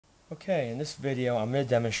Okay, in this video I'm going to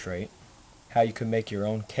demonstrate how you can make your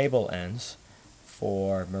own cable ends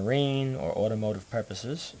for marine or automotive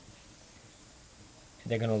purposes.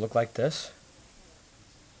 They're going to look like this.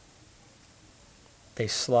 They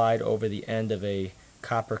slide over the end of a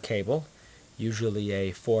copper cable, usually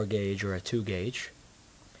a 4 gauge or a 2 gauge.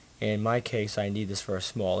 In my case I need this for a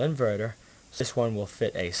small inverter, so this one will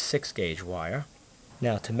fit a 6 gauge wire.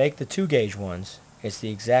 Now to make the 2 gauge ones, it's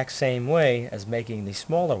the exact same way as making the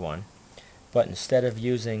smaller one, but instead of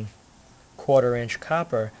using 1/4 inch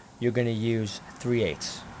copper, you're going to use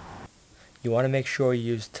 3/8. You want to make sure you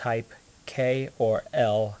use type K or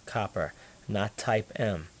L copper, not type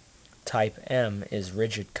M. Type M is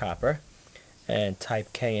rigid copper, and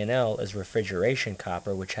type K and L is refrigeration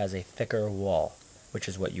copper, which has a thicker wall, which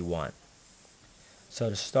is what you want.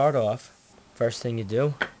 So to start off, first thing you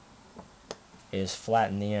do is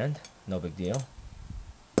flatten the end, no big deal.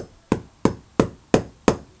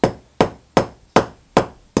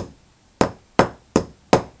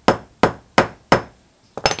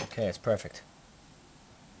 Okay, it's perfect.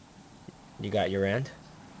 You got your end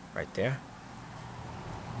right there.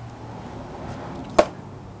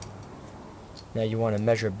 Now you want to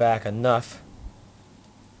measure back enough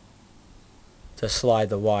to slide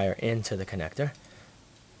the wire into the connector.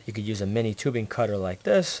 You could use a mini tubing cutter like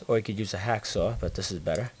this, or you could use a hacksaw, but this is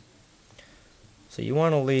better. So you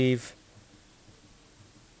want to leave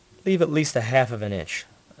at least a 1/2 inch.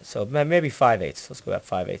 So maybe 5/8. Let's go about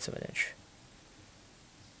 5/8 of an inch.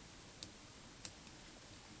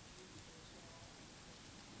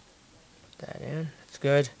 Put that in. That's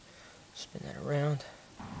good. Spin that around.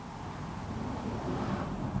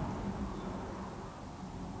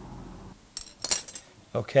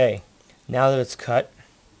 Okay, now that it's cut,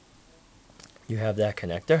 you have that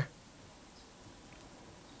connector.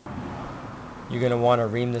 You're going to want to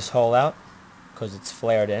ream this hole out because it's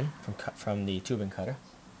flared in from the tubing cutter.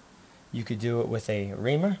 You could do it with a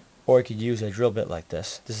reamer, or you could use a drill bit like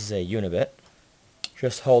this. This is a unibit.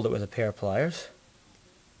 Just hold it with a pair of pliers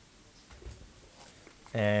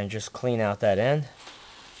and just clean out that end.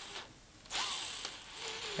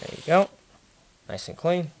 There you go. Nice and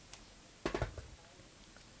clean.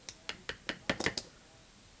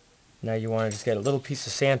 Now you want to just get a little piece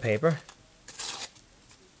of sandpaper.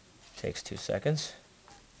 Takes 2 seconds.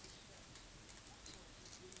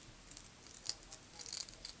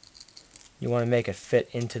 You want to make it fit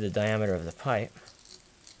into the diameter of the pipe,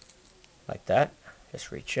 like that.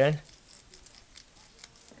 Just reach in,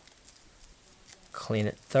 clean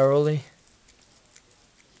it thoroughly.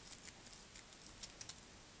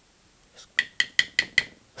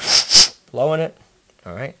 Just blowing it.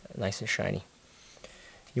 Alright, nice and shiny.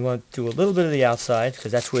 You want to do a little bit of the outside,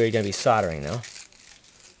 because that's where you're going to be soldering now.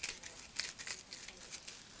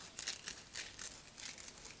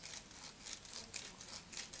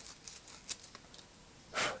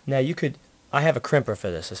 Now you could, I have a crimper for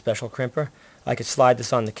this, a special crimper. I could slide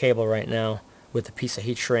this on the cable right now with a piece of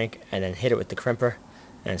heat shrink and then hit it with the crimper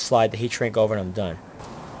and slide the heat shrink over and I'm done.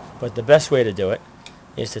 But the best way to do it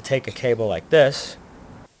is to take a cable like this,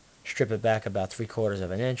 strip it back about 3/4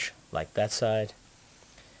 of an inch, like that side,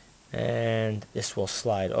 and this will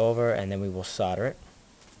slide over and then we will solder it.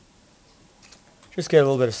 Just get a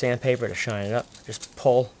little bit of sandpaper to shine it up. Just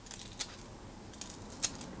pull.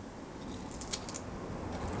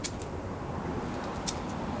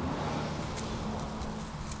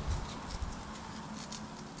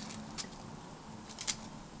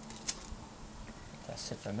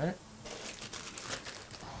 That's it for a minute.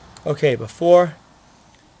 Okay, before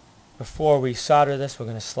we solder this, we're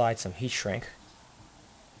going to slide some heat shrink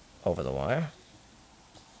over the wire,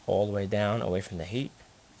 all the way down, away from the heat.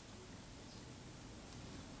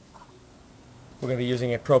 We're going to be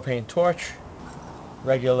using a propane torch.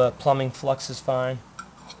 Regular plumbing flux is fine.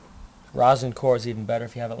 Rosin core is even better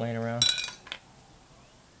if you have it laying around,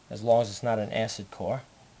 as long as it's not an acid core.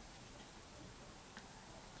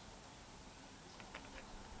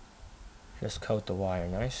 Just coat the wire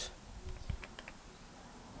nice.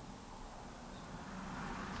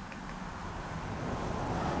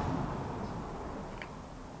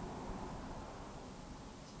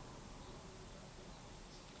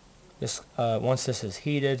 Once this is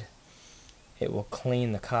heated, it will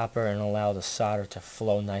clean the copper and allow the solder to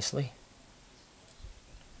flow nicely.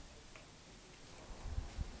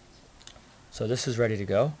 So this is ready to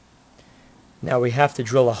go. Now we have to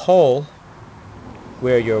drill a hole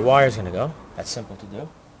where your wire is going to go. That's simple to do.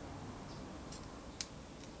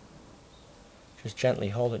 Just gently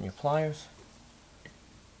hold it in your pliers.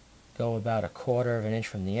 Go about 1/4 of an inch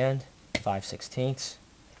from the end, 5/16.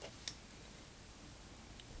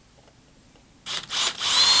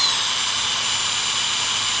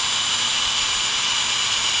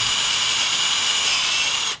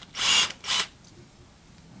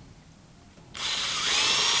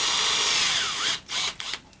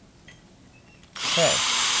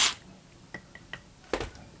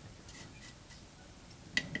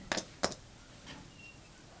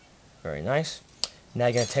 Very nice. Now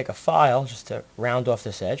you're going to take a file just to round off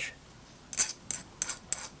this edge.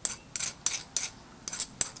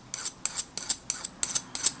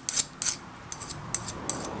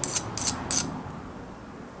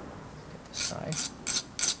 Get this side.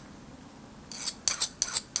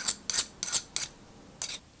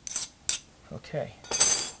 Okay.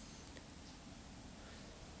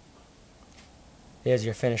 There's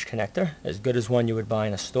your finished connector, as good as one you would buy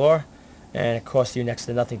in a store, and it costs you next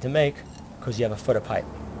to nothing to make because you have a foot of pipe.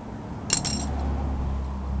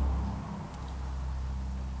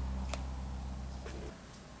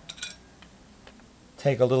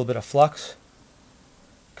 Take a little bit of flux,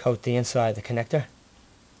 coat the inside of the connector,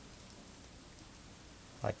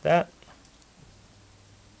 like that.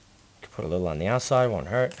 You can put a little on the outside, won't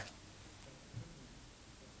hurt.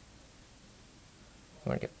 You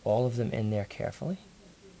want to get all of them in there carefully.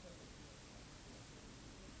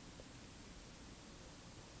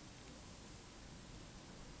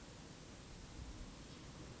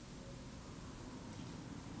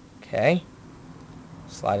 Okay,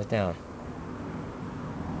 slide it down.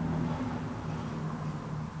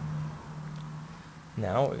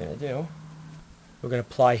 Now what we're going to do, we're going to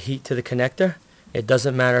apply heat to the connector. It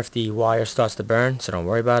doesn't matter if the wire starts to burn, so don't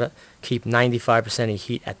worry about it. Keep 95% of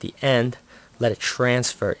heat at the end. Let it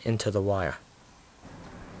transfer into the wire.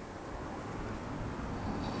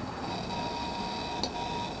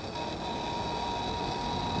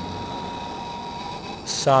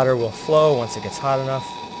 Solder will flow once it gets hot enough.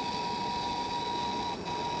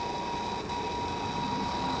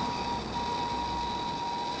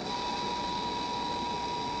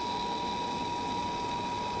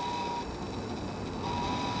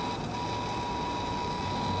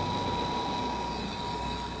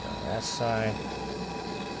 That side.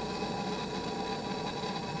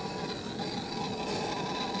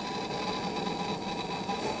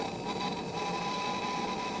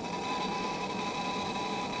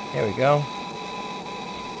 There we go.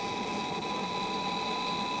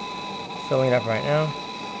 Filling it up right now.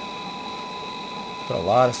 Put a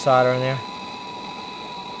lot of solder in there.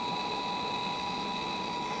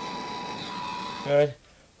 Good.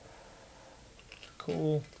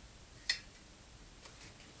 Cool.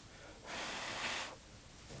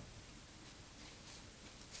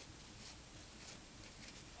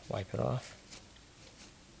 Wipe it off.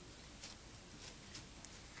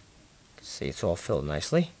 See, it's all filled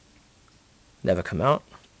nicely. Never come out.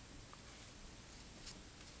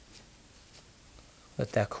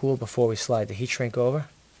 Let that cool before we slide the heat shrink over.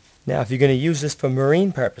 Now, if you're going to use this for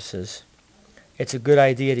marine purposes, it's a good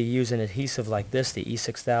idea to use an adhesive like this, the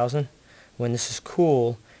E6000. When this is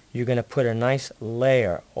cool, you're going to put a nice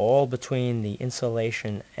layer all between the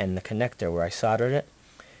insulation and the connector where I soldered it.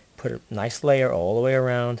 Put a nice layer all the way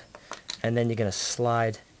around, and then you're going to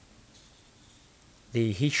slide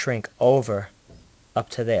the heat shrink over up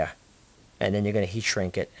to there. And then you're going to heat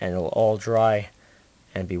shrink it, and it'll all dry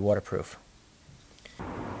and be waterproof.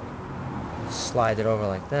 Slide it over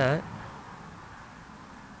like that.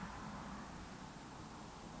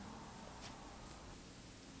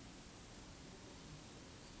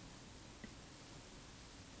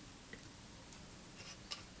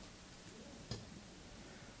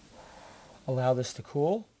 Allow this to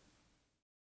cool.